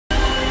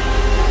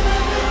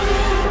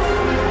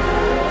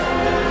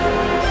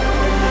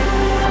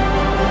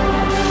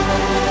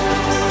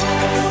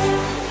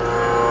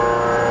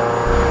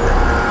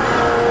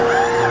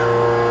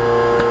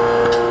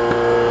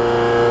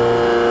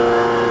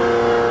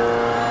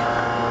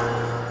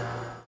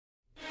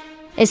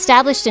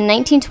Established in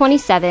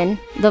 1927,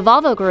 the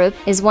Volvo Group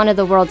is one of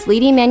the world's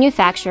leading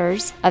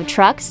manufacturers of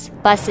trucks,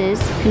 buses,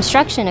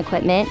 construction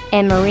equipment,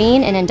 and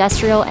marine and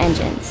industrial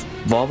engines.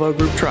 Volvo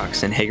Group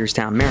Trucks in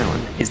Hagerstown,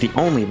 Maryland is the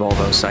only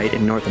Volvo site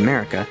in North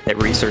America that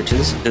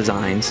researches,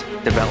 designs,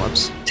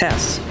 develops,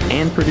 tests,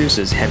 and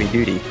produces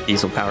heavy-duty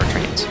diesel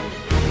powertrains.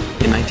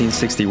 In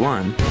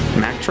 1961,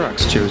 Mack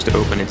Trucks chose to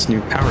open its new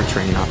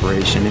powertrain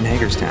operation in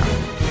Hagerstown.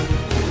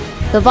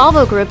 The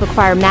Volvo Group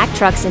acquired Mack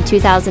Trucks in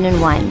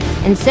 2001,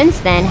 and since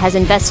then has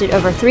invested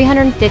over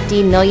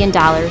 $350 million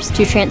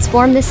to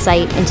transform this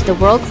site into the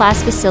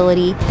world-class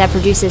facility that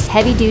produces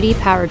heavy-duty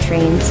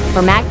powertrains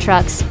for Mack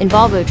Trucks and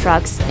Volvo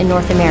Trucks in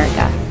North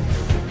America.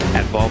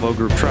 At Volvo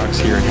Group Trucks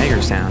here in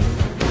Hagerstown,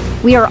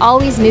 we are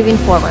always moving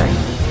forward,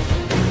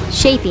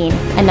 shaping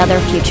another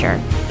future.